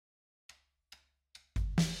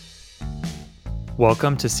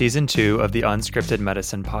Welcome to Season 2 of the Unscripted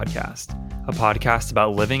Medicine Podcast, a podcast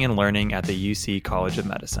about living and learning at the UC College of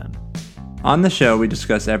Medicine. On the show, we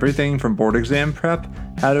discuss everything from board exam prep,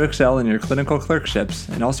 how to excel in your clinical clerkships,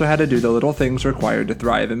 and also how to do the little things required to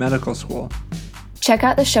thrive in medical school. Check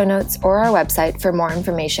out the show notes or our website for more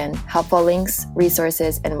information, helpful links,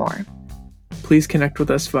 resources, and more. Please connect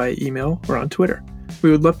with us via email or on Twitter.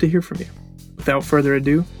 We would love to hear from you. Without further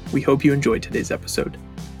ado, we hope you enjoyed today's episode.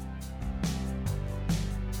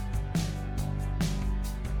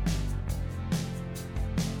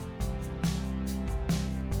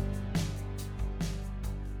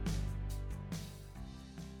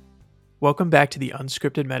 Welcome back to the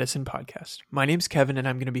Unscripted Medicine Podcast. My name's Kevin, and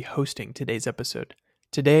I'm going to be hosting today's episode.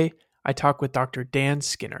 Today, I talk with Dr. Dan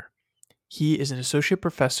Skinner. He is an associate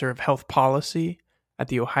professor of health policy at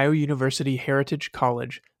the Ohio University Heritage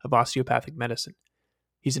College of Osteopathic Medicine.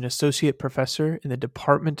 He's an associate professor in the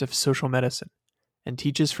Department of Social Medicine and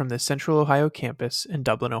teaches from the Central Ohio campus in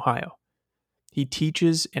Dublin, Ohio. He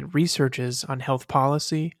teaches and researches on health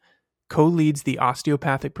policy, co-leads the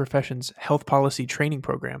osteopathic profession's health policy training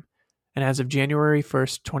program, and as of January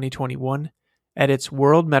 1st, 2021, edits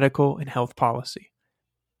World Medical and Health Policy.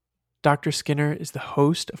 Dr. Skinner is the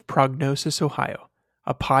host of Prognosis Ohio,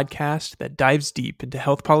 a podcast that dives deep into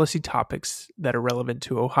health policy topics that are relevant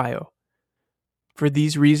to Ohio. For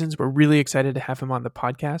these reasons, we're really excited to have him on the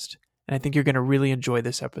podcast, and I think you're going to really enjoy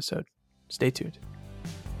this episode. Stay tuned.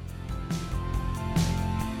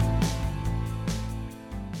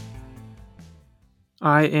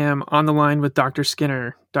 I am on the line with Dr.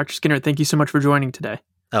 Skinner. Dr. Skinner, thank you so much for joining today.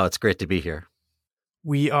 Oh, it's great to be here.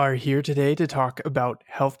 We are here today to talk about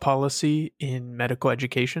health policy in medical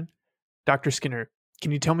education. Dr. Skinner, can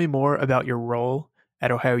you tell me more about your role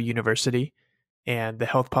at Ohio University and the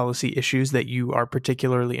health policy issues that you are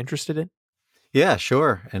particularly interested in? Yeah,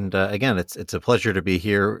 sure. And again, it's a pleasure to be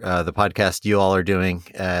here. The podcast you all are doing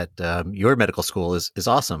at your medical school is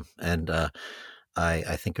awesome. And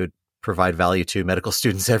I think it would provide value to medical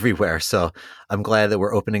students everywhere. So I'm glad that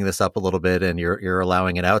we're opening this up a little bit and you're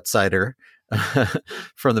allowing an outsider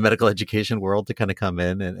from the medical education world to kind of come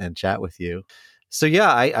in and chat with you. So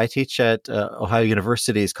yeah, I teach at Ohio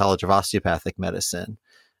University's College of Osteopathic Medicine.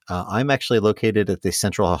 I'm actually located at the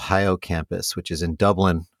Central Ohio campus, which is in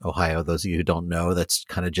Dublin, Ohio. Those of you who don't know, that's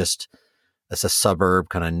a suburb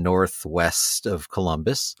kind of northwest of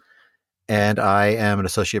Columbus. And I am an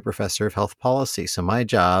associate professor of health policy. So my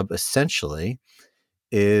job essentially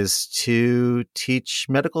is to teach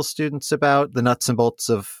medical students about the nuts and bolts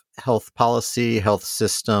of health policy, health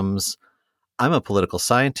systems. I'm a political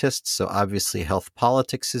scientist, so obviously health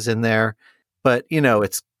politics is in there. But,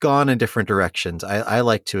 it's gone in different directions. I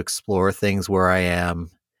like to explore things where I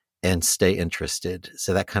am and stay interested.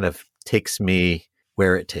 So that kind of takes me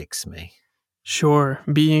where it takes me. Sure.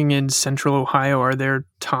 Being in Central Ohio, are there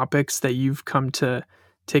topics that you've come to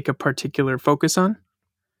take a particular focus on?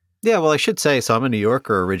 Yeah, well, I should say, so I'm a New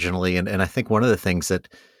Yorker originally, and I think one of the things that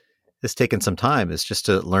has taken some time is just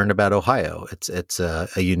to learn about Ohio. It's a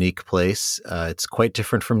unique place. It's quite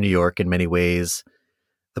different from New York in many ways.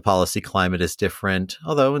 The policy climate is different,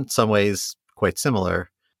 although in some ways quite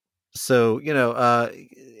similar. So,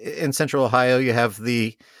 in Central Ohio, you have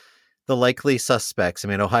the likely suspects. I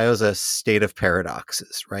mean, Ohio is a state of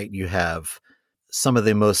paradoxes, right? You have some of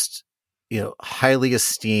the most, highly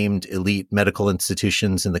esteemed elite medical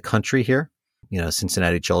institutions in the country here.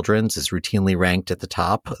 Cincinnati Children's is routinely ranked at the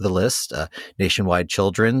top of the list. Nationwide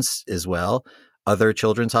Children's as well. Other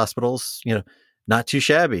children's hospitals, not too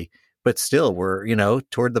shabby, but still we're,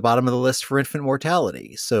 toward the bottom of the list for infant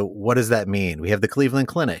mortality. So what does that mean? We have the Cleveland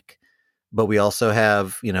Clinic, but we also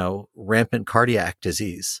have, rampant cardiac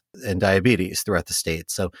disease and diabetes throughout the state.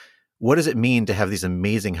 So what does it mean to have these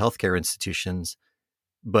amazing healthcare institutions,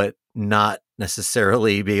 but not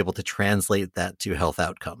necessarily be able to translate that to health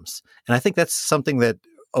outcomes? And I think that's something that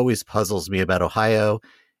always puzzles me about Ohio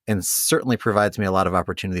and certainly provides me a lot of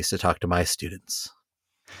opportunities to talk to my students.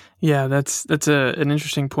 Yeah, that's an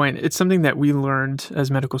interesting point. It's something that we learned as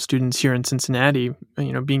medical students here in Cincinnati,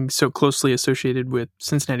 being so closely associated with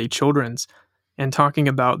Cincinnati Children's and talking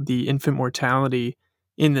about the infant mortality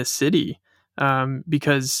in the city,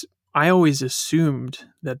 because I always assumed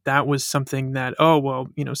that was something that,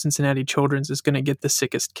 Cincinnati Children's is going to get the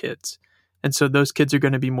sickest kids. And so those kids are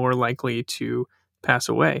going to be more likely to pass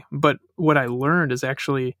away. But what I learned is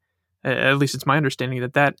actually, at least it's my understanding,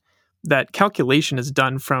 that calculation is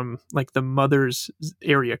done from like the mother's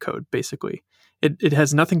area code, basically. It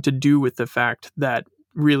has nothing to do with the fact that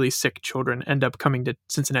really sick children end up coming to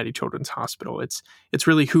Cincinnati Children's Hospital. It's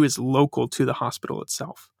really who is local to the hospital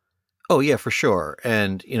itself. Oh, yeah, for sure.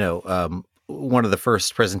 And, one of the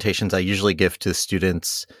first presentations I usually give to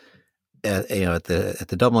students at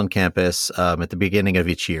the Dublin campus at the beginning of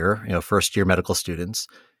each year, first year medical students,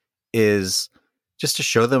 is just to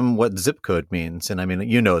show them what zip code means. And I mean,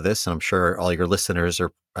 you know this, and I'm sure all your listeners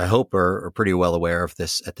are pretty well aware of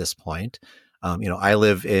this at this point. I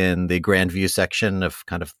live in the Grandview section of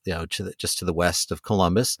kind of, just to the west of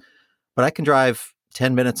Columbus, but I can drive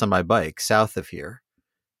 10 minutes on my bike south of here,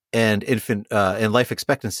 and and life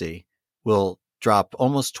expectancy will drop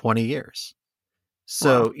almost 20 years.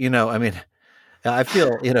 So, wow. I mean, I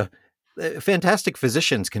feel, fantastic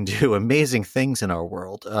physicians can do amazing things in our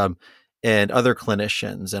world, and other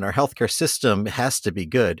clinicians, and our healthcare system has to be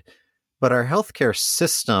good, but our healthcare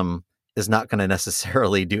system is not going to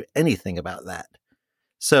necessarily do anything about that.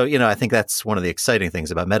 So, I think that's one of the exciting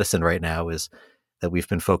things about medicine right now is that we've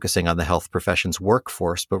been focusing on the health profession's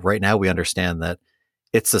workforce, but right now we understand that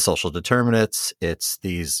it's the social determinants, it's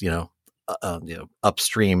these,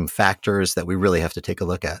 upstream factors that we really have to take a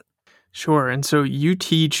look at. Sure. And so you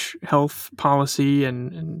teach health policy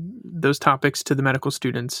and those topics to the medical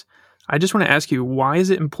students. I just want to ask you, why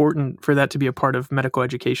is it important for that to be a part of medical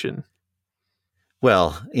education?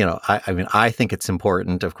 Well, I think it's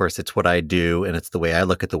important. Of course, it's what I do, and it's the way I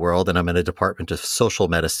look at the world. And I'm in a department of social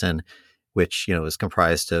medicine, which, is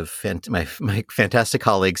comprised of my fantastic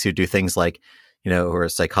colleagues who do things like, who are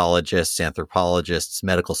psychologists, anthropologists,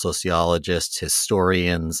 medical sociologists,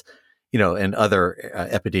 historians, and other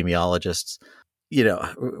epidemiologists.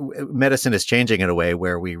 Medicine is changing in a way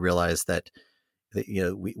where we realize that,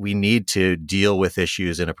 we need to deal with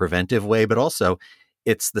issues in a preventive way, but also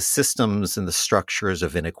it's the systems and the structures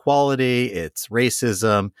of inequality, it's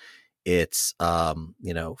racism, it's,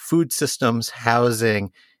 food systems,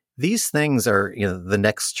 housing. These things are, the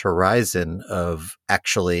next horizon of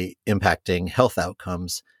actually impacting health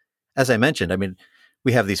outcomes. As I mentioned, I mean,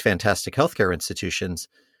 we have these fantastic healthcare institutions,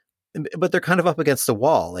 but they're kind of up against a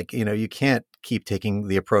wall. Like, you can't keep taking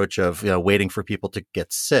the approach of, waiting for people to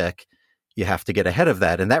get sick. You have to get ahead of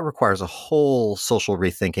that. And that requires a whole social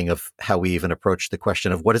rethinking of how we even approach the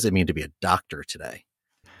question of what does it mean to be a doctor today?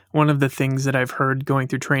 One of the things that I've heard going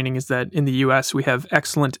through training is that in the US, we have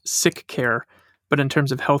excellent sick care, but in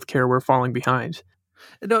terms of healthcare, we're falling behind.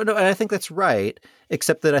 No, and I think that's right,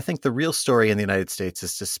 except that I think the real story in the United States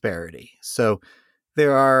is disparity. So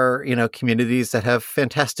there are, communities that have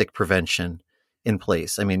fantastic prevention in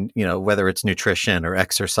place. I mean, whether it's nutrition or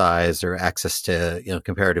exercise or access to,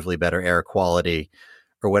 comparatively better air quality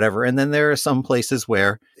or whatever. And then there are some places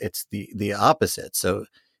where it's the opposite. So,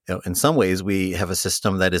 in some ways we have a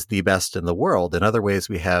system that is the best in the world. In other ways,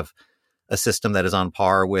 we have a system that is on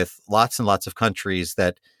par with lots and lots of countries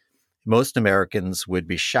that most Americans would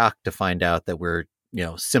be shocked to find out that we're,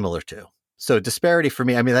 similar to. So disparity for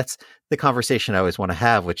me, I mean, that's the conversation I always want to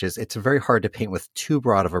have, which is it's very hard to paint with too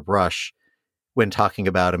broad of a brush when talking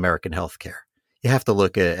about American healthcare. You have to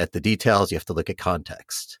look at the details. You have to look at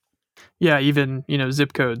context. Yeah, even,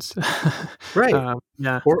 zip codes. Right.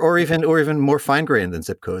 Yeah. Or even more fine-grained than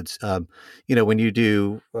zip codes. When you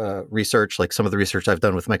do research, like some of the research I've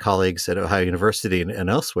done with my colleagues at Ohio University and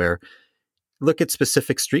elsewhere, look at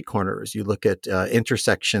specific street corners. You look at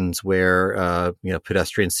intersections where,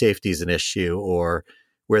 pedestrian safety is an issue, or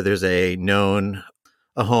where there's a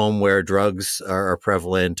home where drugs are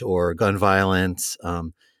prevalent or gun violence.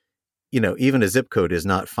 Even a zip code is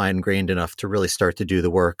not fine-grained enough to really start to do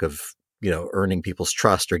the work of, earning people's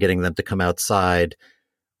trust or getting them to come outside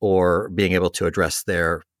or being able to address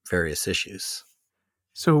their various issues.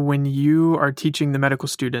 So when you are teaching the medical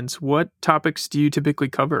students, what topics do you typically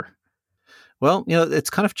cover? Well,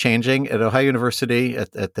 it's kind of changing. At Ohio University,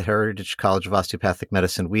 at the Heritage College of Osteopathic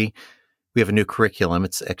Medicine, we have a new curriculum.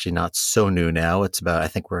 It's actually not so new now. It's about, I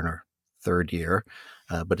think we're in our third year,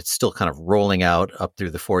 but it's still kind of rolling out up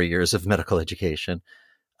through the 4 years of medical education.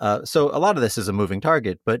 So a lot of this is a moving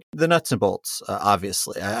target, but the nuts and bolts,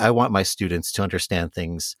 obviously. I want my students to understand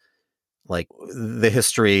things like the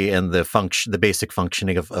history and the basic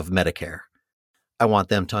functioning of Medicare. I want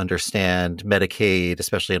them to understand Medicaid,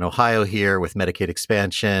 especially in Ohio here with Medicaid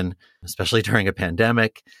expansion, especially during a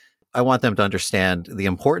pandemic. I want them to understand the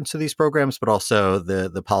importance of these programs, but also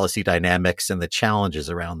the policy dynamics and the challenges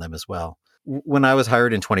around them as well. When I was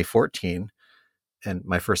hired in 2014, and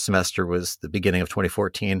my first semester was the beginning of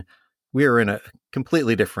 2014, we were in a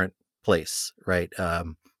completely different place, right?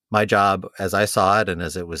 My job, as I saw it and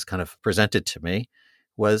as it was kind of presented to me,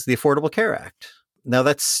 was the Affordable Care Act. Now,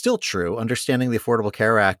 that's still true. Understanding the Affordable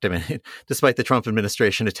Care Act, I mean, despite the Trump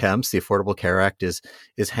administration attempts, the Affordable Care Act is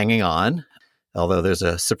hanging on, although there's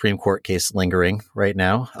a Supreme Court case lingering right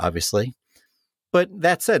now, obviously. But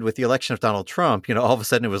that said, with the election of Donald Trump, all of a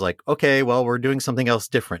sudden it was like, okay, well, we're doing something else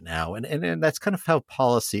different now. And that's kind of how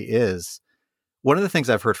policy is. One of the things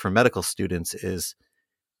I've heard from medical students is,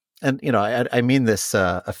 and I mean this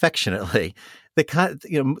affectionately,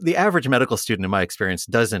 the average medical student, in my experience,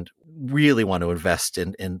 doesn't really want to invest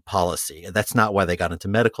in policy. That's not why they got into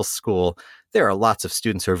medical school. There are lots of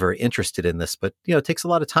students who are very interested in this, but it takes a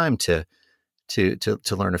lot of time to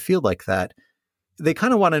learn a field like that. They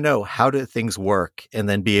kind of want to know how do things work and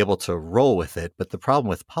then be able to roll with it. But the problem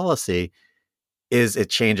with policy is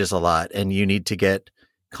it changes a lot, and you need to get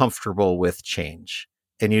comfortable with change.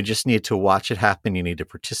 And you just need to watch it happen. You need to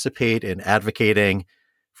participate in advocating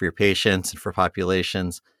for your patients and for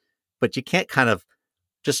populations. But you can't kind of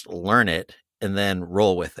just learn it and then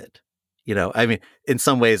roll with it. I mean, in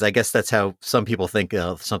some ways, I guess that's how some people think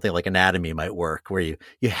something like anatomy might work, where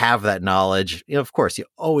you have that knowledge. Of course, you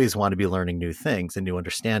always want to be learning new things and new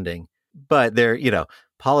understanding. But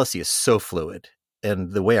policy is so fluid.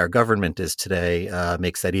 And the way our government is today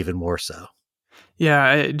makes that even more so.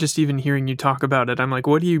 Yeah, just even hearing you talk about it, I'm like,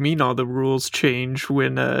 what do you mean all the rules change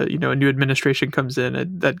when a new administration comes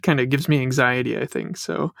in? That kind of gives me anxiety, I think.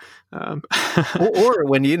 So, or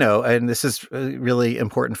when and this is really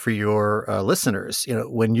important for your listeners.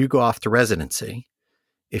 When you go off to residency,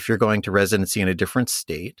 if you're going to residency in a different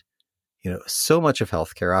state, so much of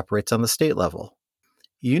healthcare operates on the state level.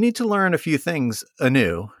 You need to learn a few things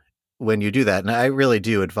anew when you do that, and I really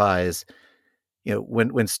do advise.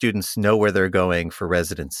 When students know where they're going for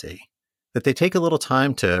residency, that they take a little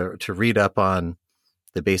time to read up on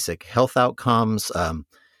the basic health outcomes.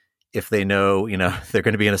 If they know, they're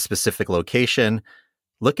going to be in a specific location,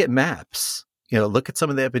 look at maps, look at some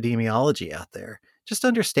of the epidemiology out there. Just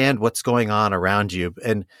understand what's going on around you.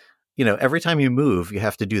 And, every time you move, you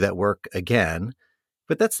have to do that work again.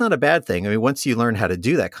 But that's not a bad thing. I mean, once you learn how to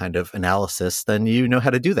do that kind of analysis, then you know how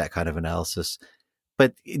to do that kind of analysis.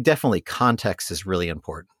 But definitely context is really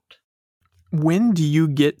important. When do you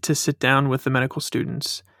get to sit down with the medical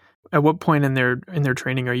students? At what point in their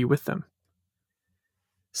training are you with them?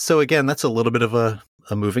 So again, that's a little bit of a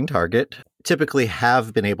moving target. Typically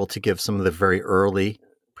have been able to give some of the very early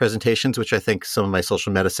presentations, which I think some of my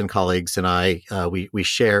social medicine colleagues and I, we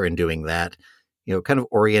share in doing that, kind of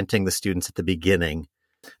orienting the students at the beginning.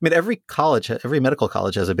 I mean, every medical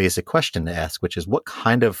college has a basic question to ask, which is what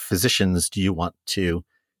kind of physicians do you want to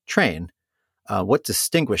train? What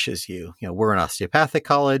distinguishes you? We're an osteopathic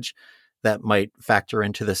college that might factor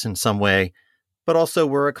into this in some way, but also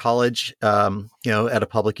we're a college, at a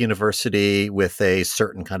public university with a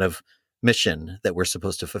certain kind of mission that we're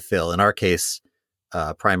supposed to fulfill. In our case,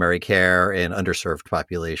 primary care in underserved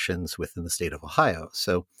populations within the state of Ohio.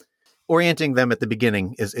 So orienting them at the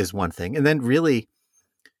beginning is one thing. And then really,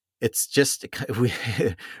 it's just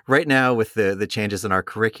right now with the changes in our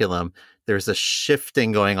curriculum, there's a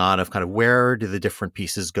shifting going on of kind of where do the different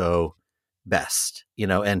pieces go best,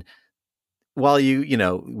 and while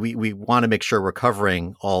we want to make sure we're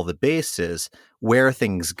covering all the bases, where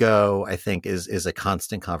things go, I think is a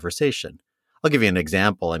constant conversation. I'll give you an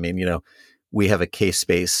example. I mean, we have a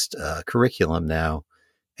case-based curriculum now,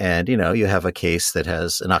 and, you have a case that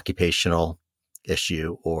has an occupational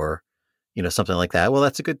issue or something like that. Well,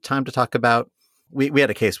 that's a good time to talk about. We had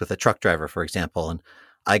a case with a truck driver, for example, and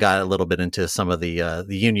I got a little bit into some of the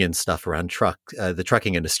union stuff around the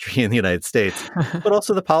trucking industry in the United States, but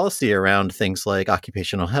also the policy around things like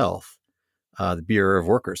occupational health, the Bureau of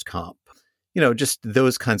Workers' Comp, just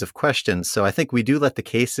those kinds of questions. So I think we do let the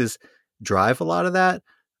cases drive a lot of that.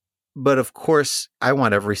 But of course, I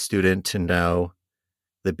want every student to know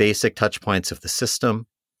the basic touch points of the system.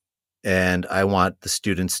 And I want the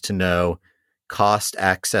students to know cost,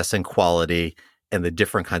 access, and quality, and the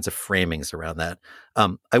different kinds of framings around that.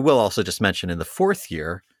 I will also just mention in the fourth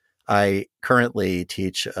year, I currently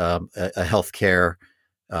teach a healthcare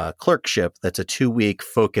clerkship that's a 2-week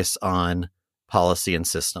focus on policy and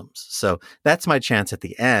systems. So that's my chance at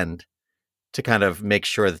the end to kind of make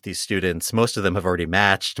sure that these students, most of them have already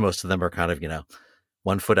matched, most of them are kind of,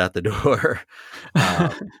 1 foot out the door.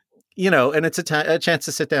 And it's a chance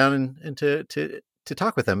to sit down and to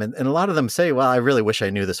talk with them. And a lot of them say, well, I really wish I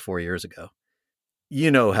knew this 4 years ago. You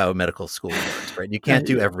know how medical school works, right? You can't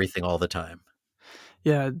do everything all the time.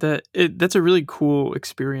 Yeah, that's a really cool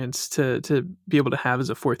experience to be able to have as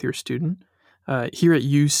a fourth-year student. Here at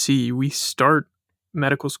UC, we start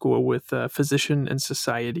medical school with a physician and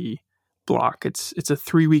society block. It's a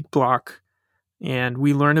 3-week block, and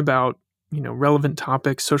we learn about relevant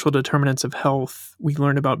topics, social determinants of health. We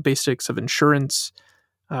learn about basics of insurance.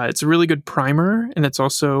 It's a really good primer, and it's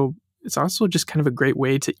also just kind of a great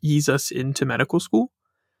way to ease us into medical school.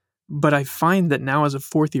 But I find that now as a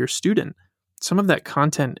fourth year student, some of that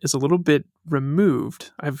content is a little bit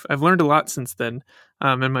removed. I've learned a lot since then,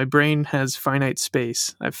 and my brain has finite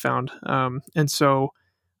space, I've found. And so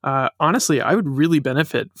honestly, I would really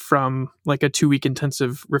benefit from like a 2-week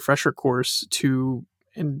intensive refresher course to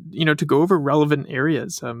go over relevant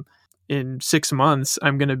areas. In 6 months,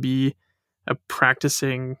 I'm going to be a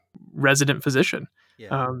practicing resident physician.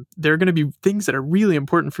 Yeah. There are going to be things that are really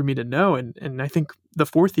important for me to know. And I think the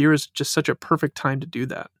fourth year is just such a perfect time to do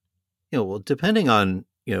that. Well, depending on,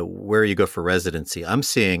 where you go for residency, I'm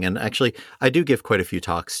seeing, and actually I do give quite a few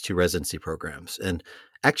talks to residency programs. And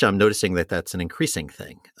actually I'm noticing that that's an increasing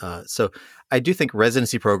thing. So I do think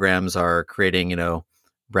residency programs are creating,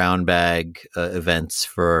 brown bag events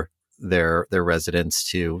for their residents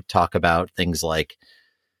to talk about things like,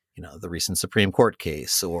 the recent Supreme Court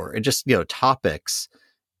case or just, topics.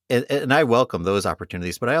 And I welcome those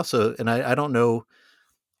opportunities, but I also, and I don't know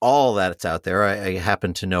all that's out there. I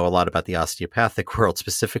happen to know a lot about the osteopathic world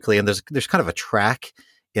specifically, and there's kind of a track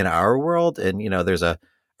in our world. And, there's a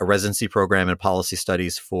residency program in policy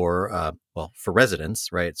studies for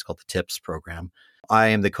residents, right? It's called the TIPS program. I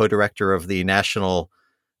am the co-director of the National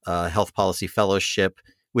Health Policy Fellowship,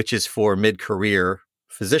 which is for mid-career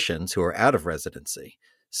physicians who are out of residency.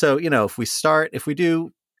 So, if we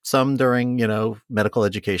do some during, medical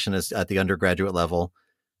education is at the undergraduate level,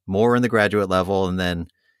 more in the graduate level, and then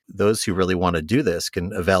those who really want to do this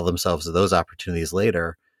can avail themselves of those opportunities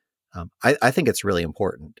later. I think it's really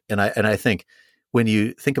important. And I think when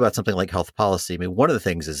you think about something like health policy, I mean, one of the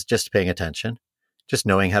things is just paying attention, just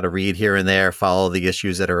knowing how to read here and there, follow the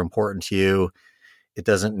issues that are important to you. It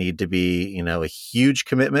doesn't need to be, a huge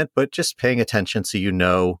commitment, but just paying attention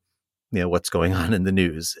so what's going on in the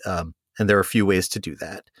news. And there are a few ways to do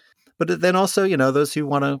that. But then also, those who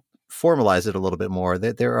want to formalize it a little bit more,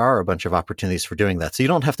 there are a bunch of opportunities for doing that. So you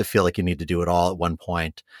don't have to feel like you need to do it all at one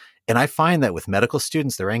point. And I find that with medical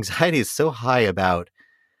students, their anxiety is so high about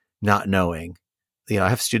not knowing. I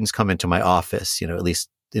have students come into my office, at least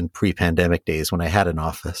in pre-pandemic days when I had an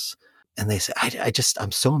office, and they say,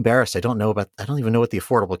 I'm so embarrassed. I don't even know what the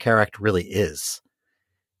Affordable Care Act really is,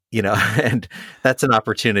 and that's an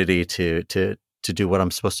opportunity to do what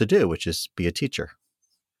I'm supposed to do, which is be a teacher.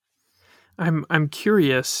 I'm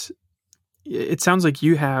curious. It sounds like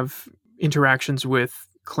you have interactions with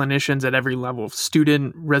clinicians at every level,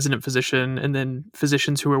 student, resident physician, and then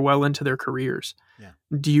physicians who are well into their careers. Yeah.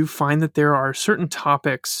 Do you find that there are certain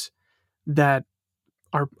topics that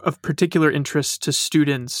are of particular interest to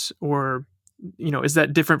students, or, is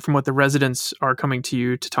that different from what the residents are coming to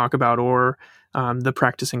you to talk about, or the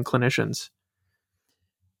practicing clinicians?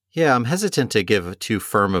 Yeah, I'm hesitant to give too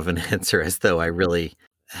firm of an answer as though I really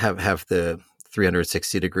have the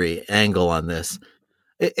 360-degree angle on this.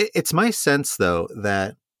 It's my sense, though,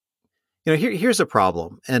 that, here's a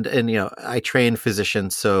problem. And I train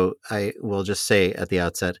physicians, so I will just say at the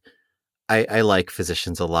outset, I like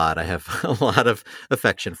physicians a lot. I have a lot of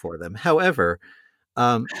affection for them. However,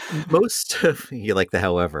 most of, you like the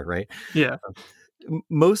however, right? Yeah.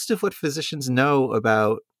 Most of what physicians know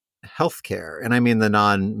about healthcare, and I mean the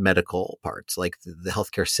non-medical parts, like the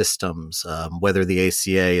healthcare systems, whether the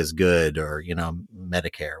ACA is good or,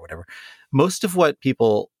 Medicare, whatever. Most of what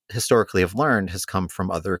people historically have learned has come from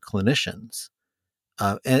other clinicians.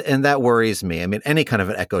 And that worries me. I mean, any kind of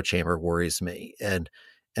an echo chamber worries me. And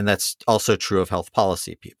that's also true of health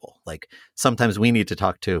policy people. Like sometimes we need to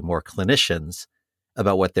talk to more clinicians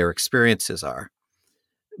about what their experiences are.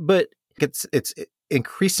 But it's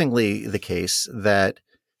increasingly the case that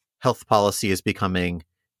health policy is becoming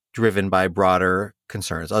driven by broader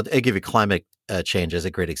concerns. I'll give you climate change as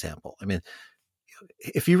a great example. I mean,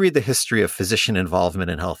 if you read the history of physician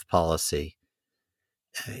involvement in health policy,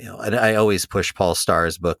 and I always push Paul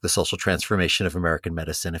Starr's book, The Social Transformation of American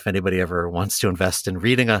Medicine. If anybody ever wants to invest in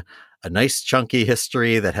reading a nice chunky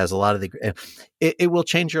history that has a lot of it will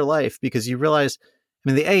change your life, because you realize,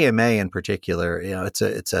 I mean, the AMA in particular,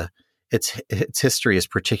 its history is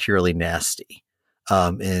particularly nasty.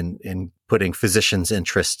 In putting physicians'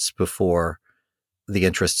 interests before the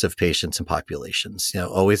interests of patients and populations,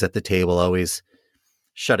 always at the table, always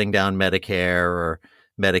shutting down Medicare or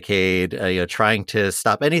Medicaid, trying to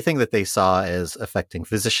stop anything that they saw as affecting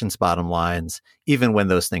physicians' bottom lines, even when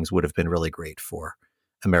those things would have been really great for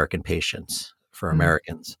American patients, for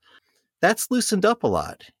Americans. That's loosened up a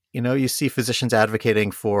lot. You see physicians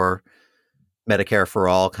advocating for Medicare for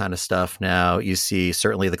all kind of stuff now. You see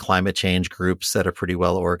certainly the climate change groups that are pretty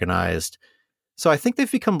well organized. So I think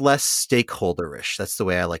they've become less stakeholderish. That's the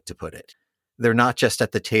way I like to put it. They're not just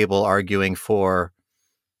at the table arguing for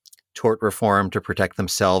tort reform to protect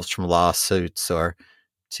themselves from lawsuits or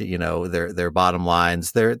to their bottom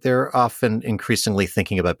lines. They're often increasingly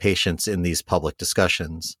thinking about patients in these public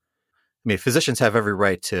discussions. I mean, physicians have every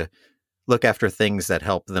right to look after things that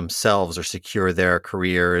help themselves or secure their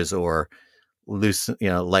careers or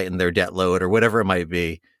lighten their debt load or whatever it might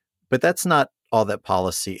be. But that's not all that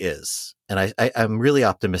policy is. And I'm really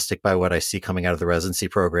optimistic by what I see coming out of the residency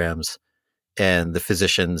programs and the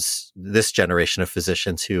physicians, this generation of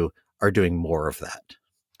physicians who are doing more of that.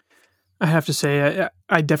 I have to say,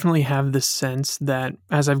 I definitely have this sense that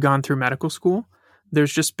as I've gone through medical school,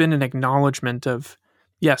 there's just been an acknowledgement of,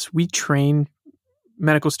 yes, we train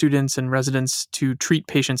medical students and residents to treat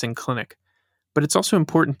patients in clinic, but it's also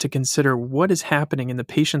important to consider what is happening in the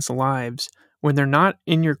patient's lives when they're not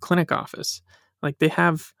in your clinic office. Like, they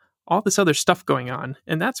have all this other stuff going on,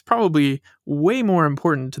 and that's probably way more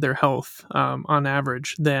important to their health on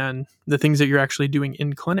average than the things that you're actually doing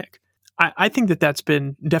in clinic. I think that that's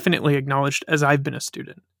been definitely acknowledged as I've been a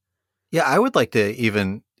student. Yeah, I would like to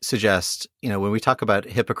even suggest, when we talk about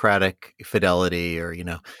Hippocratic fidelity or,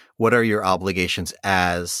 what are your obligations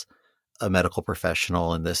as a medical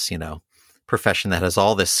professional in this, profession that has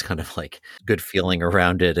all this kind of like good feeling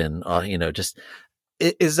around it and, just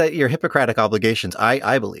is that your Hippocratic obligations,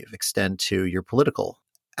 I believe, extend to your political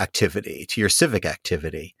activity, to your civic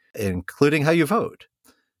activity, including how you vote.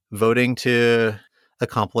 Voting to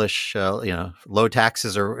accomplish, low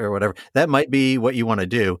taxes or whatever. That might be what you want to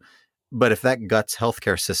do. But if that guts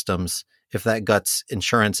healthcare systems, if that guts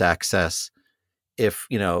insurance access, if,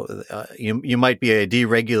 you might be a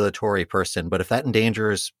deregulatory person, but if that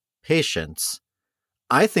endangers patients,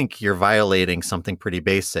 I think you're violating something pretty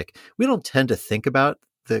basic. We don't tend to think about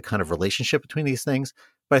the kind of relationship between these things,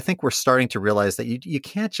 but I think we're starting to realize that you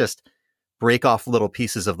can't just break off little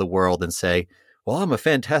pieces of the world and say, well, I'm a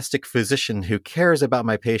fantastic physician who cares about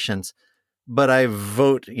my patients, but I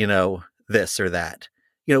vote, this or that.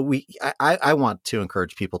 I want to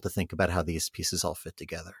encourage people to think about how these pieces all fit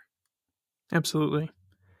together. Absolutely.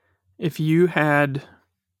 If you had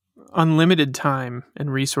unlimited time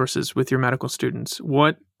and resources with your medical students,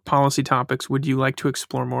 what policy topics would you like to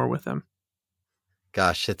explore more with them?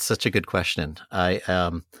 Gosh, it's such a good question.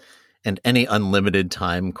 And any unlimited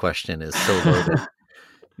time question is so loaded.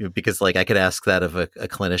 Because I could ask that of a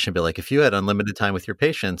clinician, be like, if you had unlimited time with your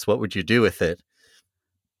patients, what would you do with it?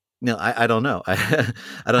 No, I don't know. I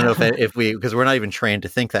don't know if because we're not even trained to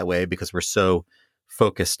think that way because we're so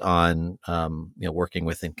focused on, working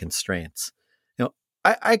within constraints.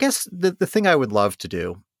 I guess the thing I would love to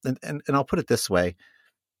do, and I'll put it this way,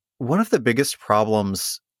 one of the biggest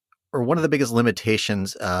problems or one of the biggest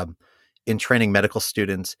limitations in training medical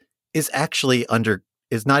students is actually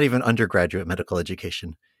is not even undergraduate medical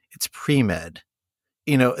education. It's pre-med.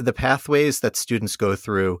 The pathways that students go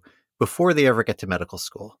through before they ever get to medical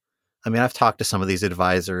school. I mean, I've talked to some of these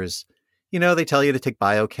advisors, they tell you to take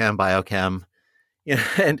biochem,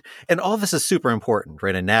 and all this is super important,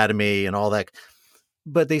 right? Anatomy and all that.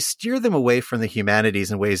 But they steer them away from the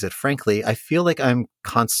humanities in ways that, frankly, I feel like I'm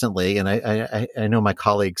constantly, and I know my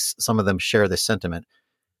colleagues, some of them share this sentiment,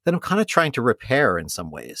 that I'm kind of trying to repair in some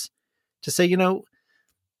ways. To say,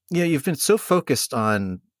 you've been so focused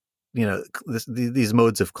on, these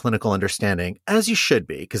modes of clinical understanding, as you should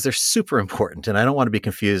be, because they're super important. And I don't want to be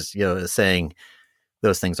confused, as saying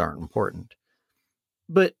those things aren't important.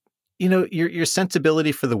 But, your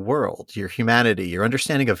sensibility for the world, your humanity, your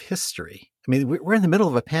understanding of history. I mean, we're in the middle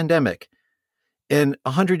of a pandemic. And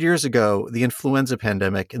 100 years ago, the influenza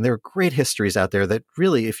pandemic, and there are great histories out there that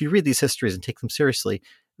really, if you read these histories and take them seriously,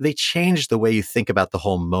 they change the way you think about the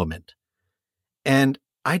whole moment. And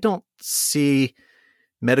I don't see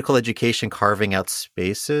medical education carving out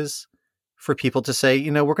spaces for people to say,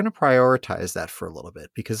 we're going to prioritize that for a little bit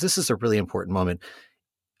because this is a really important moment.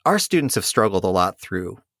 Our students have struggled a lot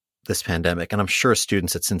through this pandemic, and I'm sure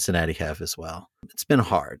students at Cincinnati have as well. It's been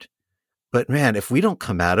hard. But man, if we don't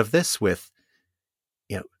come out of this with,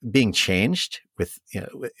 being changed, with,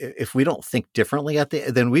 if we don't think differently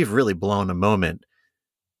then we've really blown a moment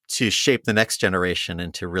to shape the next generation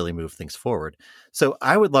and to really move things forward. So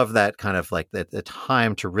I would love that kind of like the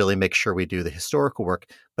time to really make sure we do the historical work.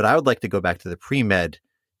 But I would like to go back to the pre-med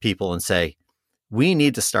people and say, we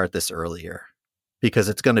need to start this earlier because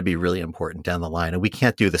it's going to be really important down the line. And we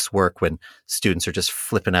can't do this work when students are just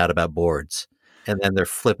flipping out about boards and then they're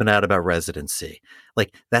flipping out about residency.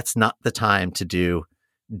 Like, that's not the time to do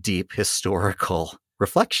deep historical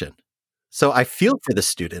reflection. So I feel for the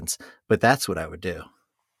students, but that's what I would do.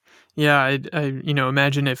 Yeah, I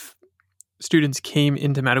imagine if students came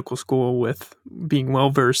into medical school with being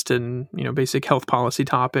well versed in, basic health policy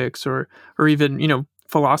topics or even,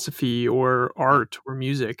 philosophy or art or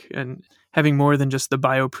music, and having more than just the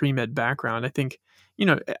bio pre-med background. I think,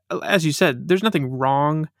 as you said, there's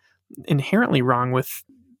nothing inherently wrong with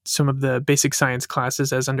some of the basic science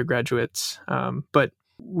classes as undergraduates, but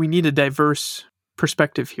we need a diverse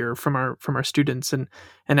perspective here from our students. And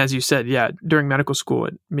as you said, during medical school,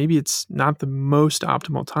 maybe it's not the most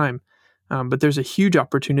optimal time, but there's a huge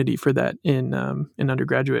opportunity for that in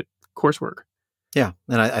undergraduate coursework. Yeah,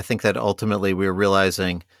 and I think that ultimately we're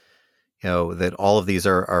realizing, that all of these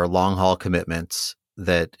are long haul commitments,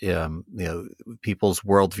 that people's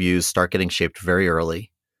worldviews start getting shaped very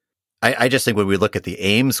early. I just think when we look at the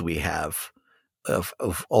aims we have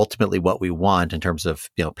of ultimately what we want in terms of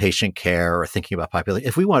patient care or thinking about population,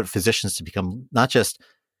 if we want physicians to become not just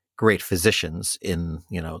great physicians in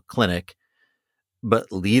clinic,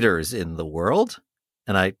 but leaders in the world,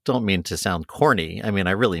 and I don't mean to sound corny, I mean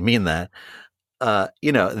I really mean that.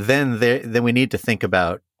 Then we need to think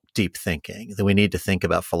about deep thinking. Then we need to think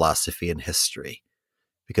about philosophy and history,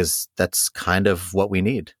 because that's kind of what we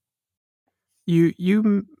need.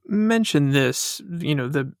 You mentioned this,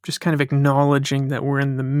 the just kind of acknowledging that we're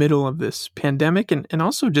in the middle of this pandemic, and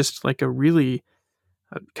also just like a really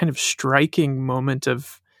kind of striking moment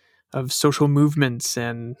of social movements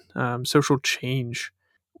and social change.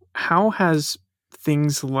 How has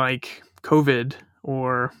things like COVID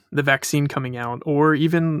or the vaccine coming out, or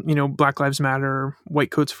even, Black Lives Matter,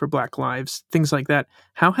 White Coats for Black Lives, things like that,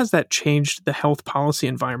 how has that changed the health policy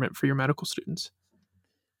environment for your medical students?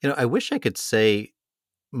 I wish I could say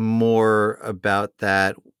more about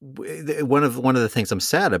that. One of the things I'm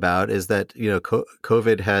sad about is that,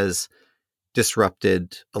 COVID has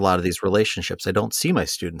disrupted a lot of these relationships. I don't see my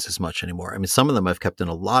students as much anymore. I mean, some of them I've kept in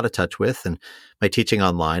a lot of touch with, and my teaching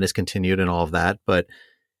online has continued and all of that. But,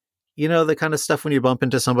 the kind of stuff when you bump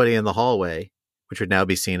into somebody in the hallway, which would now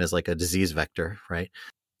be seen as like a disease vector, right?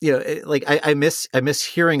 I miss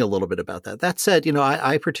hearing a little bit about that. That said,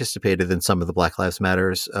 I participated in some of the Black Lives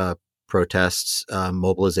Matters protests,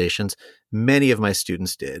 mobilizations. Many of my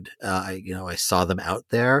students did. I saw them out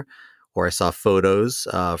there, or I saw photos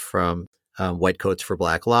from White Coats for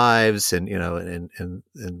Black Lives, and and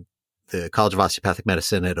the College of Osteopathic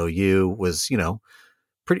Medicine at OU was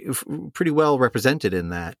pretty well represented in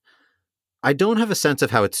that. I don't have a sense of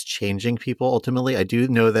how it's changing people ultimately. I do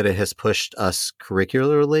know that it has pushed us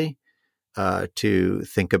curricularly to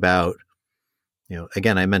think about,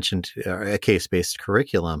 again, I mentioned a case-based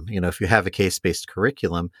curriculum. If you have a case-based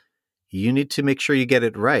curriculum, you need to make sure you get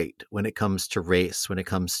it right when it comes to race, when it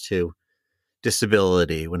comes to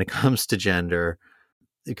disability, when it comes to gender,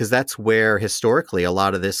 because that's where historically a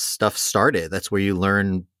lot of this stuff started. That's where you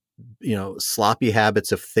learn sloppy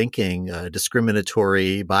habits of thinking,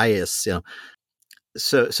 discriminatory bias,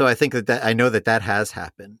 So I think that I know that has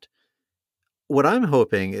happened. What I'm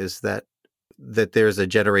hoping is that there's a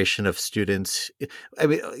generation of students. I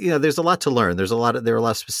mean, there's a lot to learn. There are a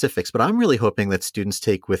lot of specifics, but I'm really hoping that students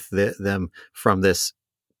take with them from this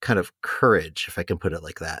kind of courage, if I can put it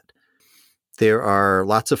like that. There are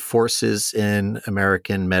lots of forces in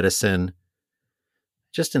American medicine,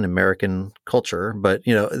 just in American culture, but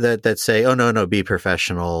that say, oh no, be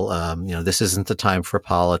professional. This isn't the time for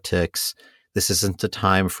politics. This isn't the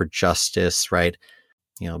time for justice, right?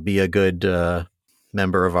 Be a good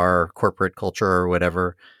member of our corporate culture or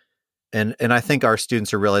whatever. And I think our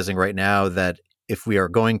students are realizing right now that if we are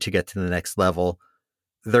going to get to the next level,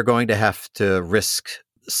 they're going to have to risk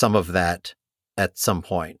some of that at some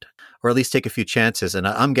point, or at least take a few chances. And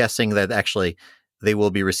I'm guessing that actually they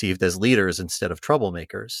will be received as leaders instead of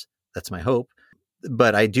troublemakers. That's my hope.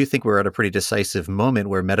 But I do think we're at a pretty decisive moment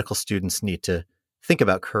where medical students need to think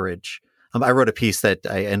about courage. I wrote a piece that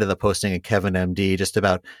I ended up posting in Kevin MD just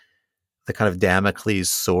about the kind of Damocles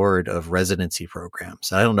sword of residency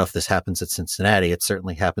programs. And I don't know if this happens at Cincinnati. It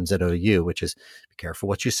certainly happens at OU, which is be careful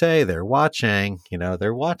what you say. They're watching,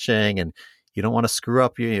 they're watching, and you don't want to screw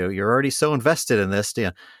up. You're already so invested in this.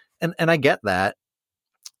 And I get that.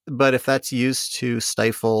 But if that's used to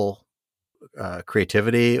stifle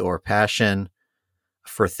creativity or passion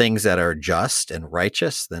for things that are just and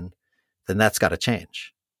righteous, then that's got to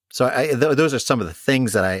change. So those are some of the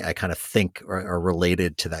things that I kind of think are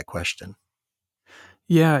related to that question.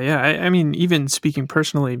 Yeah. I mean, even speaking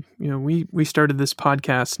personally, we started this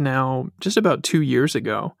podcast now just about 2 years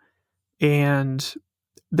ago, and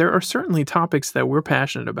there are certainly topics that we're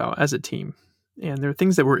passionate about as a team, and there are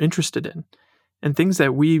things that we're interested in, and things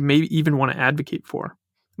that we may even want to advocate for.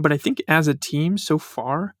 But I think as a team so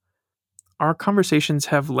far, our conversations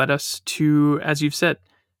have led us to, as you've said,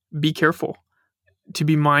 be careful, to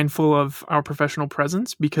be mindful of our professional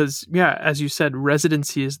presence, because, as you said,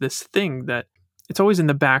 residency is this thing that it's always in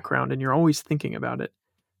the background and you're always thinking about it.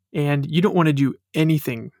 And you don't want to do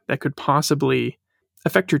anything that could possibly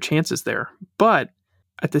affect your chances there. But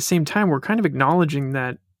at the same time, we're kind of acknowledging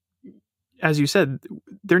that, as you said,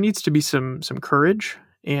 there needs to be some courage.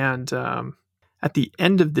 And at the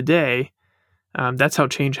end of the day, that's how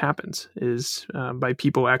change happens, is by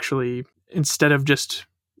people actually, instead of just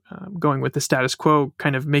going with the status quo,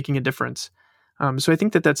 kind of making a difference. So I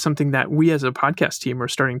think that that's something that we as a podcast team are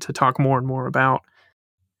starting to talk more and more about.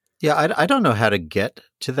 Yeah, I don't know how to get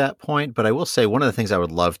to that point, but I will say one of the things I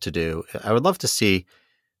would love to do, I would love to see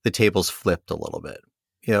the tables flipped a little bit.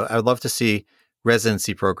 I would love to see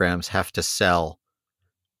residency programs have to sell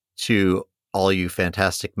to all you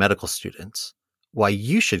fantastic medical students why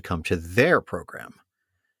you should come to their program.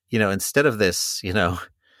 Instead of this,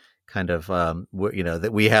 kind of, that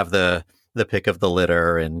we have the pick of the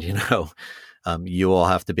litter and, you all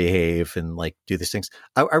have to behave and like do these things.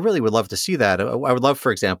 I really would love to see that. I would love,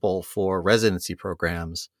 for example, for residency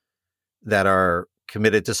programs that are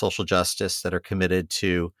committed to social justice, that are committed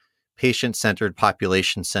to patient-centered,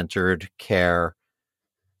 population-centered care,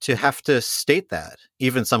 to have to state that,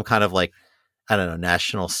 even some kind of like, I don't know,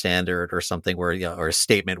 national standard or something where, or a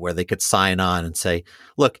statement where they could sign on and say,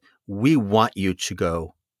 look, we want you to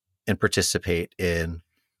go and participate in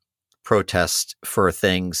protest for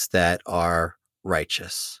things that are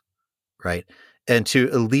righteous, right? And to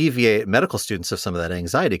alleviate medical students of some of that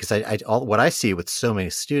anxiety, because what I see with so many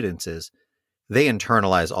students is they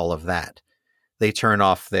internalize all of that. They turn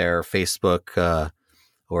off their Facebook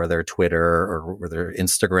or their Twitter or their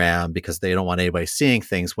Instagram because they don't want anybody seeing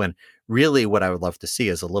things, when really what I would love to see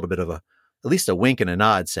is a little bit of at least a wink and a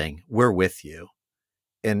nod saying, we're with you.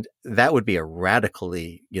 And that would be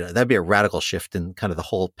that'd be a radical shift in kind of the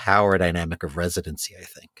whole power dynamic of residency, I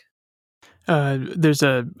think. There's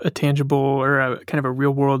a tangible or a kind of a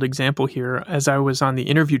real world example here. As I was on the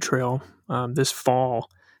interview trail this fall,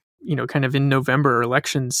 kind of in November,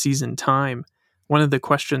 election season time, one of the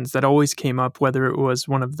questions that always came up, whether it was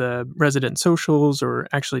one of the resident socials or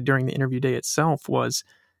actually during the interview day itself, was,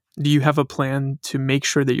 do you have a plan to make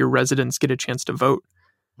sure that your residents get a chance to vote?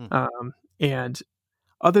 And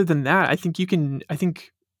other than that, I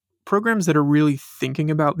think programs that are really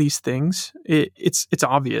thinking about these things, it's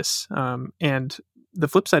obvious. And the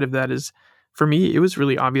flip side of that is, for me, it was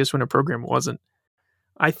really obvious when a program wasn't.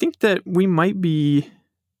 I think that we might be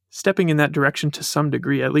stepping in that direction to some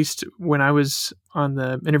degree. At least when I was on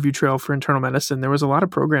the interview trail for internal medicine, there was a lot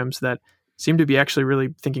of programs that seemed to be actually really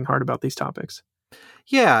thinking hard about these topics.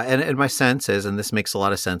 Yeah, and my sense is, and this makes a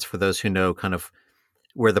lot of sense for those who know kind of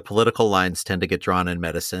where the political lines tend to get drawn in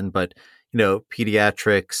medicine, but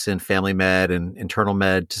pediatrics and family med and internal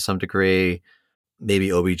med to some degree, maybe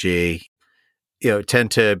OBG,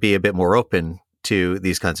 tend to be a bit more open to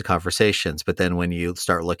these kinds of conversations. But then when you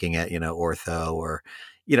start looking at, ortho or,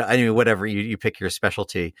 whatever, you pick your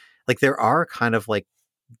specialty, like there are kind of like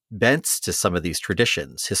bents to some of these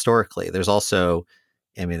traditions historically. There's also,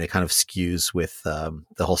 it kind of skews with the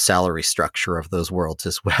whole salary structure of those worlds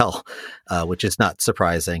as well, which is not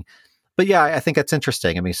surprising. But yeah, I think that's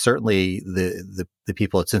interesting. Certainly the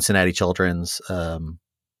people at Cincinnati Children's,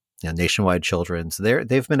 Nationwide Children's,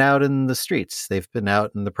 they've been out in the streets. They've been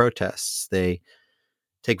out in the protests. They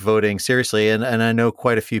take voting seriously. And I know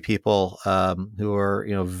quite a few people who are,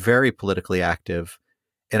 very politically active.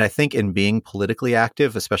 And I think in being politically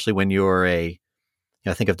active, especially when you're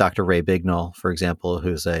I think of Dr. Ray Bignell, for example,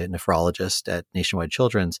 who's a nephrologist at Nationwide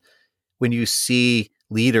Children's, when you see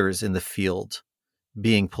leaders in the field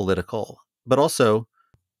being political, but also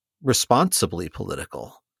responsibly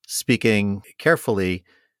political, speaking carefully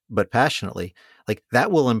but passionately, like that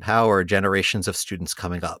will empower generations of students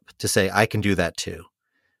coming up to say, I can do that too.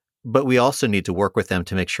 But we also need to work with them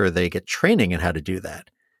to make sure they get training in how to do that,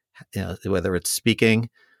 whether it's speaking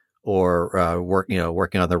or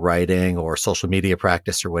working on the writing or social media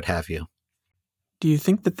practice or what have you. Do you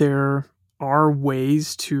think that there are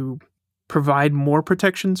ways to provide more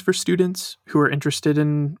protections for students who are interested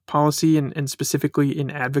in policy and specifically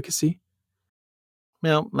in advocacy?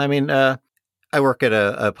 Well, I work at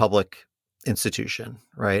a public institution,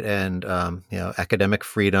 right? And, academic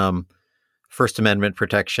freedom, First Amendment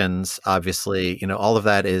protections, obviously, all of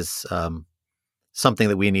that is something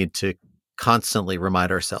that we need to constantly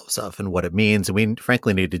remind ourselves of and what it means. And we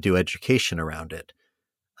frankly need to do education around it.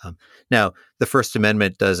 Now, the First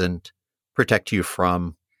Amendment doesn't protect you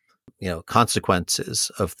from,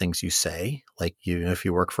 consequences of things you say. Like, if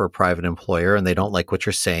you work for a private employer and they don't like what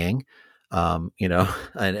you're saying,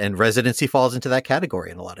 and residency falls into that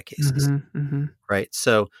category in a lot of cases, right?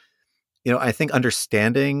 So, I think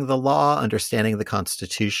understanding the law, understanding the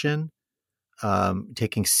Constitution,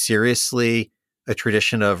 taking seriously a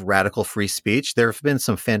tradition of radical free speech. There have been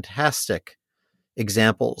some fantastic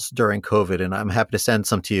examples during COVID, and I'm happy to send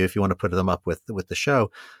some to you if you want to put them up with the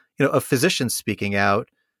show, of physicians speaking out,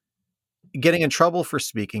 getting in trouble for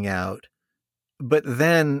speaking out, but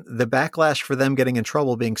then the backlash for them getting in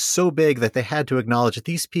trouble being so big that they had to acknowledge that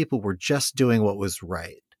these people were just doing what was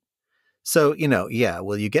right. So,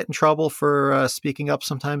 will you get in trouble for speaking up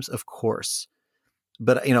sometimes? Of course.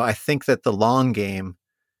 But, I think that the long game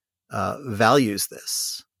values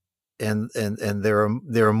this. And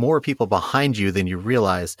there are more people behind you than you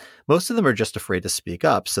realize. Most of them are just afraid to speak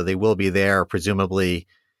up. So they will be there, presumably,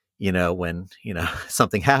 when,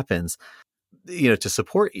 something happens, to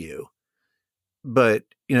support you. But,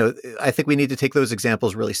 I think we need to take those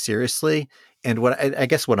examples really seriously. And what I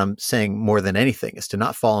guess what I'm saying more than anything is to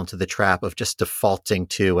not fall into the trap of just defaulting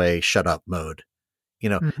to a shut up mode.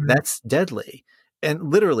 That's deadly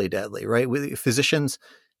and literally deadly, right? With physicians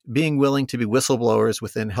being willing to be whistleblowers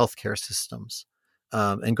within healthcare systems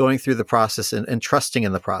and going through the process and trusting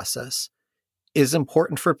in the process is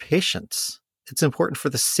important for patients. It's important for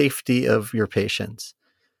the safety of your patients.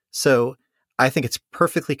 So I think it's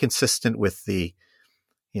perfectly consistent with the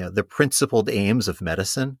principled aims of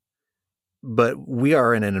medicine. But we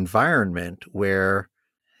are in an environment where,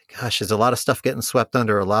 there's a lot of stuff getting swept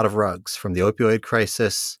under a lot of rugs, from the opioid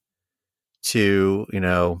crisis to,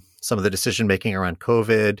 some of the decision making around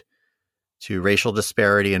COVID, to racial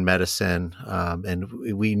disparity in medicine. And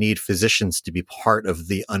we need physicians to be part of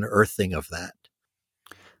the unearthing of that.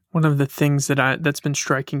 One of the things that's been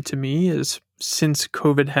striking to me is, since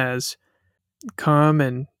COVID has come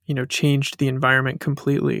and, changed the environment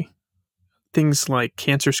completely, things like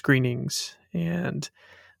cancer screenings and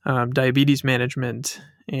diabetes management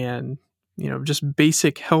and, just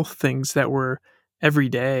basic health things that were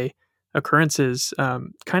everyday occurrences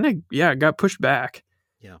got pushed back.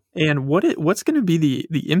 Yeah. And what's going to be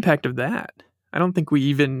the impact of that? I don't think we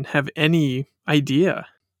even have any idea.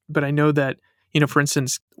 But I know that, for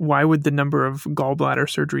instance, why would the number of gallbladder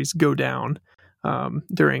surgeries go down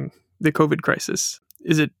during the COVID crisis?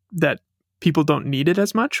 Is it that people don't need it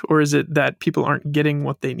as much, or is it that people aren't getting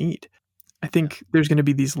what they need? I think there's going to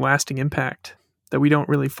be these lasting impact that we don't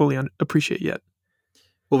really fully appreciate yet.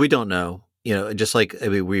 Well, we don't know. Just like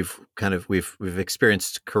we've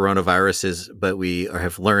experienced coronaviruses, but we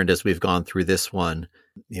have learned as we've gone through this one.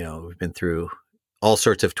 We've been through all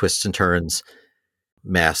sorts of twists and turns,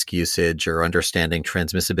 mask usage or understanding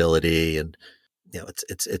transmissibility, and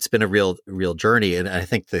it's been a real journey. And I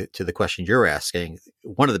think to the question you're asking,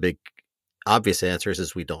 one of the big obvious answers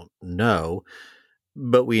is we don't know,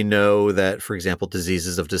 but we know that, for example,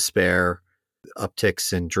 diseases of despair,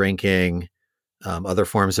 upticks in drinking, other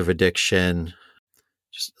forms of addiction,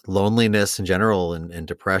 just loneliness in general, and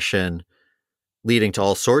depression, leading to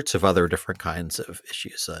all sorts of other different kinds of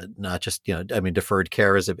issues. Not just, deferred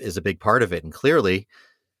care is a big part of it. And clearly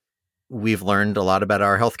we've learned a lot about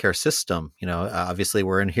our healthcare system. Obviously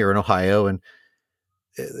we're here in Ohio, and,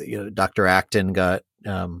 Dr. Acton got,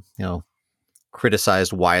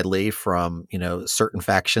 criticized widely from, certain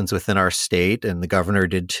factions within our state, and the governor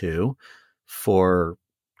did too, for,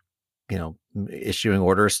 issuing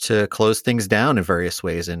orders to close things down in various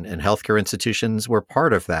ways. And healthcare institutions were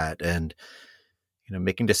part of that. And,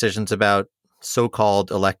 making decisions about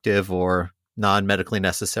so-called elective or non-medically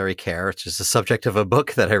necessary care, which is the subject of a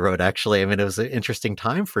book that I wrote, actually. It was an interesting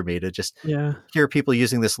time for me to just hear people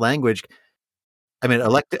using this language.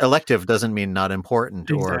 Elective doesn't mean not important,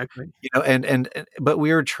 exactly. But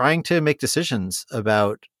we were trying to make decisions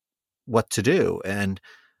about what to do. And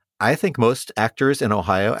I think most actors in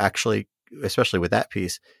Ohio actually, especially with that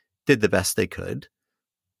piece, did the best they could.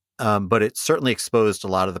 But it certainly exposed a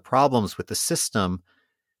lot of the problems with the system.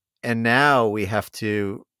 And now we have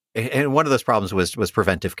to, and one of those problems was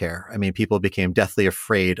preventive care. People became deathly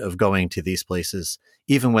afraid of going to these places,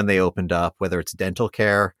 even when they opened up, whether it's dental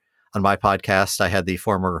care. On my podcast, I had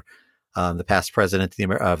the past president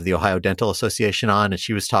of the Ohio Dental Association on, and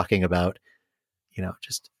she was talking about,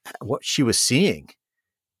 just what she was seeing.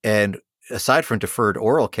 And aside from deferred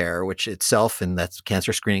oral care, which itself, and that's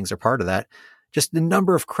cancer screenings are part of that, just the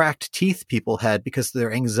number of cracked teeth people had because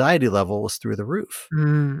their anxiety level was through the roof.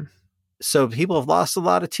 Mm. So people have lost a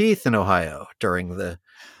lot of teeth in Ohio during the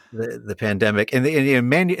pandemic, and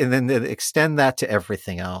then they extend that to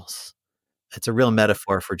everything else. It's a real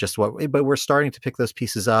metaphor for just but we're starting to pick those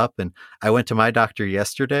pieces up. And I went to my doctor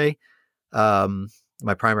yesterday,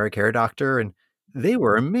 my primary care doctor, and they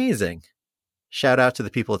were amazing. Shout out to the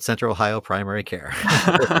people at Central Ohio Primary Care.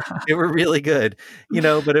 They were really good,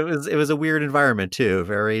 but it was a weird environment too,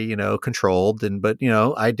 very, controlled. But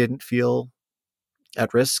I didn't feel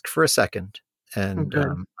at risk for a second. And Okay.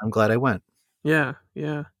 I'm glad I went. Yeah.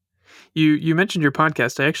 Yeah. You mentioned your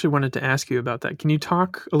podcast. I actually wanted to ask you about that. Can you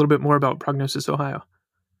talk a little bit more about Prognosis Ohio?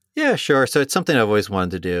 Yeah, sure. So it's something I've always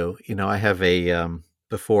wanted to do. I have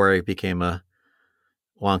before I became a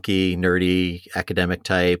wonky, nerdy academic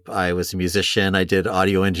type, I was a musician. I did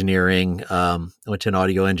audio engineering. I went to an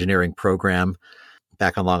audio engineering program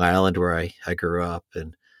back on Long Island where I grew up.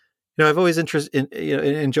 And, I've always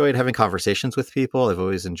enjoyed having conversations with people. I've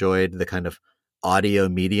always enjoyed the kind of audio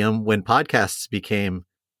medium. When podcasts became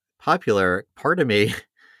popular, part of me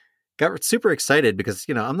got super excited because,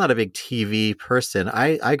 I'm not a big TV person.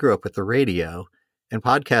 I grew up with the radio, and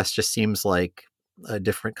podcast just seems like a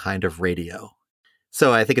different kind of radio.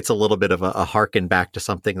 So I think it's a little bit of a harken back to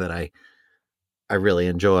something that I really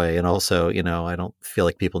enjoy. And also, I don't feel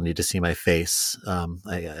like people need to see my face.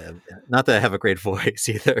 Not that I have a great voice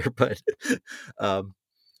either, but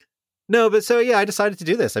no, but so, yeah, I decided to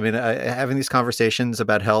do this. I mean, having these conversations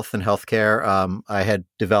about health and healthcare, I had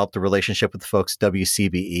developed a relationship with the folks at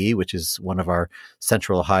WCBE, which is one of our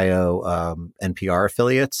Central Ohio NPR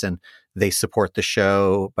affiliates, and they support the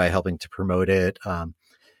show by helping to promote it.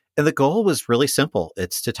 And the goal was really simple.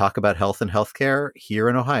 It's to talk about health and healthcare here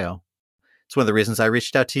in Ohio. It's one of the reasons I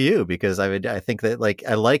reached out to you, because I think that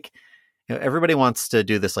everybody wants to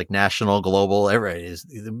do this like national, global. Everybody is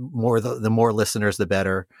the more listeners, the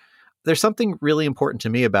better. There's something really important to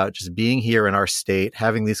me about just being here in our state,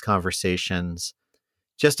 having these conversations.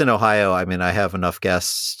 Just in Ohio, I mean, I have enough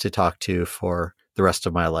guests to talk to for the rest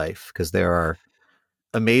of my life, because there are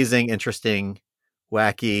amazing, interesting,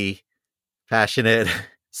 wacky, passionate,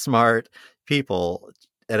 smart people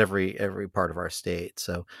at every part of our state.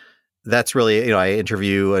 So that's really, I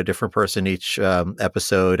interview a different person each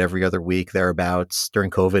episode every other week, thereabouts. During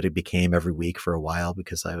COVID, it became every week for a while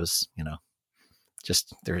because I was,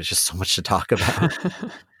 there was just so much to talk about.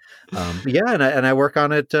 Yeah, and I work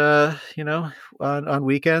on it, on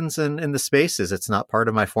weekends and in the spaces. It's not part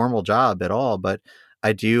of my formal job at all, but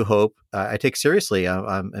I do hope I take seriously.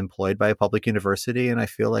 I'm employed by a public university, and I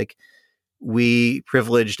feel like we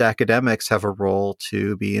privileged academics have a role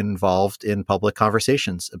to be involved in public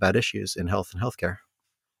conversations about issues in health and healthcare.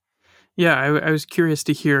 Yeah, I was curious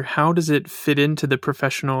to hear, how does it fit into the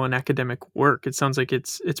professional and academic work? It sounds like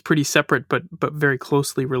it's pretty separate, but very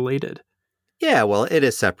closely related. Yeah, well, it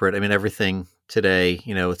is separate. I mean, everything today,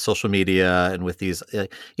 with social media and with these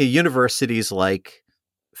universities, like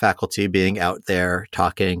faculty being out there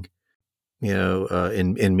talking,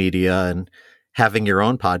 in media, and having your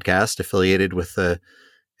own podcast affiliated with an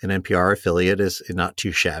NPR affiliate is not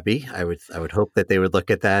too shabby. I would hope that they would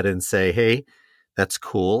look at that and say, "Hey, that's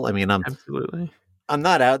cool." I mean, Absolutely. I'm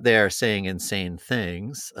not out there saying insane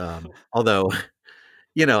things, although,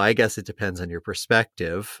 I guess it depends on your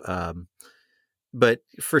perspective. But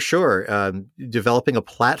for sure, developing a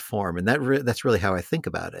platform, and that's really how I think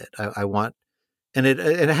about it. I want, and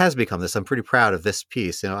it has become this. I'm pretty proud of this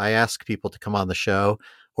piece. I ask people to come on the show,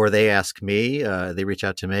 or they ask me. They reach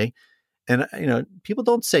out to me, and people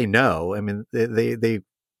don't say no. I mean, they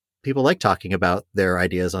people like talking about their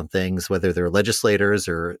ideas on things, whether they're legislators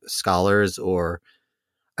or scholars, or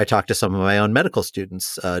I talked to some of my own medical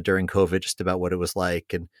students during COVID just about what it was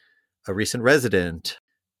like, and a recent resident.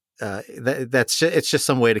 It's just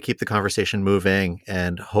some way to keep the conversation moving,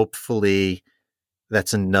 and hopefully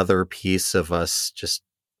that's another piece of us just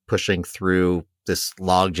pushing through this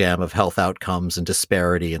logjam of health outcomes and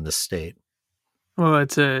disparity in the state. Well,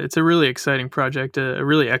 it's a really exciting project, a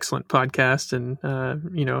really excellent podcast, and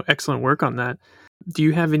excellent work on that. Do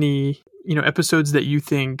you have any episodes that you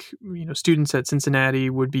think students at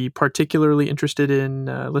Cincinnati would be particularly interested in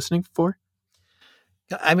listening for?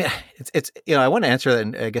 I mean, it's I want to answer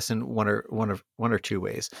that, I guess, in one or two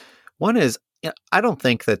ways. One is, I don't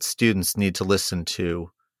think that students need to listen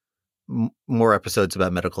to more episodes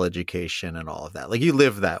about medical education and all of that. Like, you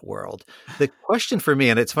live that world. The question for me,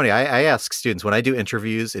 and it's funny, I ask students when I do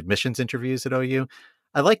interviews, admissions interviews at OU,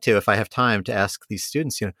 I like to, if I have time, to ask these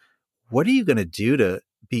students, what are you going to do to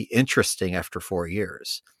be interesting after 4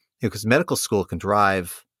 years? Because medical school can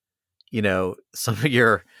drive, some of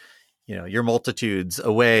your multitudes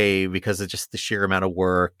away because of just the sheer amount of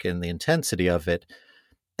work and the intensity of it.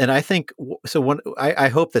 And I think so. I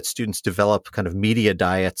hope that students develop kind of media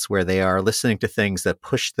diets where they are listening to things that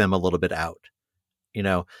push them a little bit out,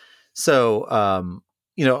 So,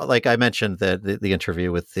 like I mentioned the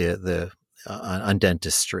interview with the on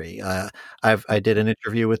dentistry. I did an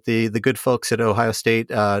interview with the good folks at Ohio State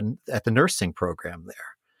at the nursing program there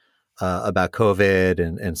about COVID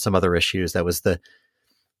and some other issues. That was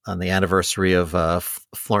on the anniversary of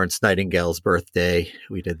Florence Nightingale's birthday.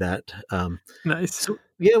 We did that. Nice. So,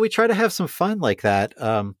 yeah, we try to have some fun like that.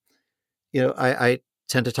 I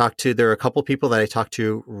tend to talk to, there are a couple people that I talk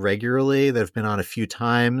to regularly that have been on a few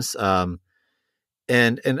times. And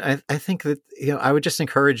I think that, I would just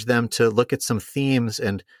encourage them to look at some themes.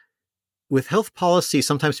 And with health policy,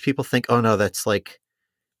 sometimes people think, oh no, that's like,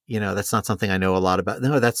 that's not something I know a lot about.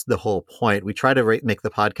 No, that's the whole point. We try to make the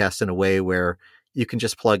podcast in a way where you can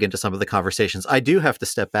just plug into some of the conversations. I do have to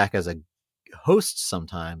step back as a host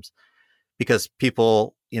sometimes because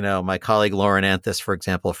people, my colleague Lauren Anthus, for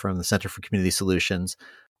example, from the Center for Community Solutions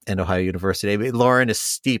and Ohio University, Lauren is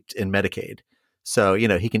steeped in Medicaid. So,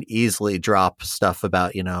 he can easily drop stuff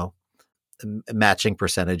about, matching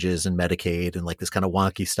percentages in Medicaid and like this kind of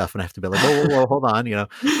wonky stuff. And I have to be like, whoa, hold on,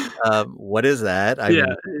 what is that?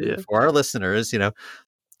 For our listeners,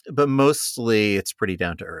 but mostly it's pretty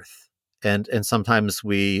down to earth. And sometimes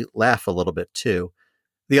we laugh a little bit too.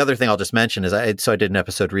 The other thing I'll just mention is I did an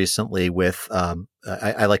episode recently with,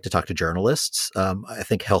 I like to talk to journalists. I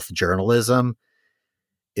think health journalism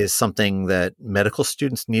is something that medical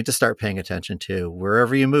students need to start paying attention to.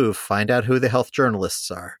 Wherever you move, find out who the health journalists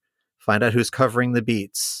are, find out who's covering the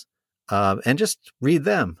beats, and just read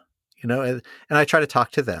them, and I try to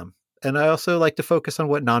talk to them. And I also like to focus on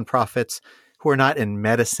what nonprofits who are not in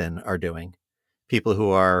medicine are doing, people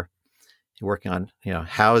who are working on,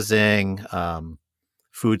 housing,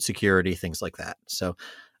 food security, things like that. So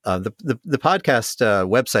the podcast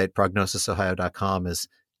website, prognosisohio.com, is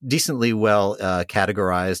decently well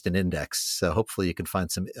categorized and indexed. So hopefully you can find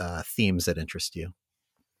some themes that interest you.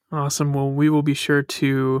 Awesome. Well, we will be sure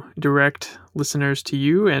to direct listeners to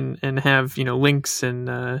you and have, links and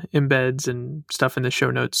embeds and stuff in the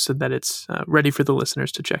show notes so that it's ready for the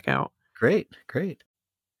listeners to check out. Great.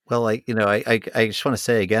 Well, I just want to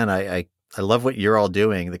say again, I love what you're all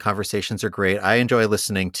doing. The conversations are great. I enjoy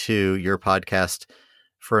listening to your podcast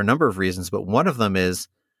for a number of reasons, but one of them is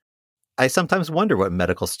I sometimes wonder what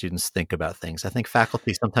medical students think about things. I think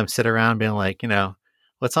faculty sometimes sit around being like,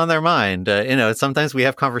 what's on their mind? Sometimes we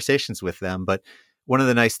have conversations with them, but one of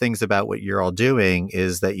the nice things about what you're all doing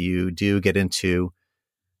is that you do get into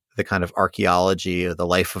the kind of archaeology or the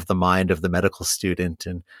life of the mind of the medical student.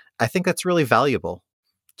 And I think that's really valuable,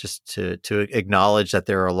 just to acknowledge that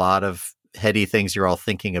there are a lot of heady things you're all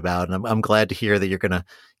thinking about. And I'm glad to hear that you're going to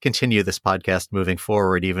continue this podcast moving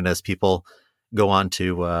forward, even as people go on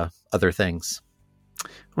to other things.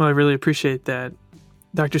 Well, I really appreciate that.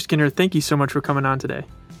 Dr. Skinner, thank you so much for coming on today.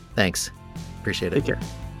 Thanks. Appreciate it. Take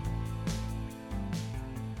care.